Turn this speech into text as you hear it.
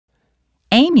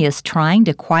Amy is trying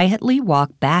to quietly walk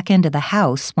back into the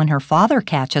house when her father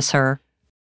catches her.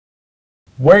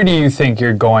 Where do you think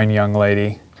you're going, young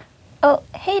lady? Oh,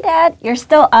 hey Dad, you're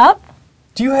still up?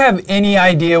 Do you have any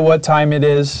idea what time it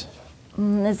is?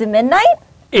 Is it midnight?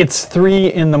 It's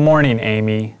 3 in the morning,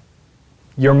 Amy.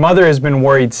 Your mother has been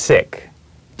worried sick.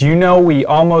 Do you know we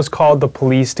almost called the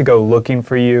police to go looking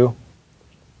for you?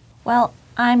 Well,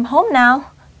 I'm home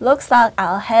now. Looks like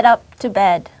I'll head up to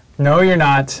bed. No, you're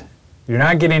not. You're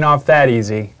not getting off that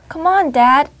easy. Come on,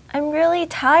 Dad. I'm really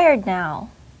tired now.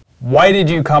 Why did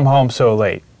you come home so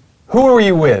late? Who were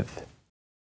you with?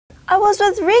 I was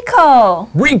with Rico.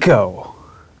 Rico!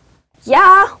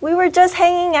 Yeah, we were just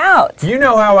hanging out. You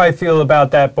know how I feel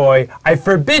about that boy. I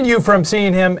forbid you from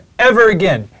seeing him ever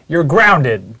again. You're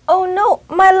grounded. Oh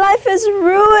no, my life is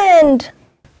ruined.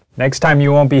 Next time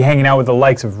you won't be hanging out with the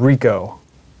likes of Rico.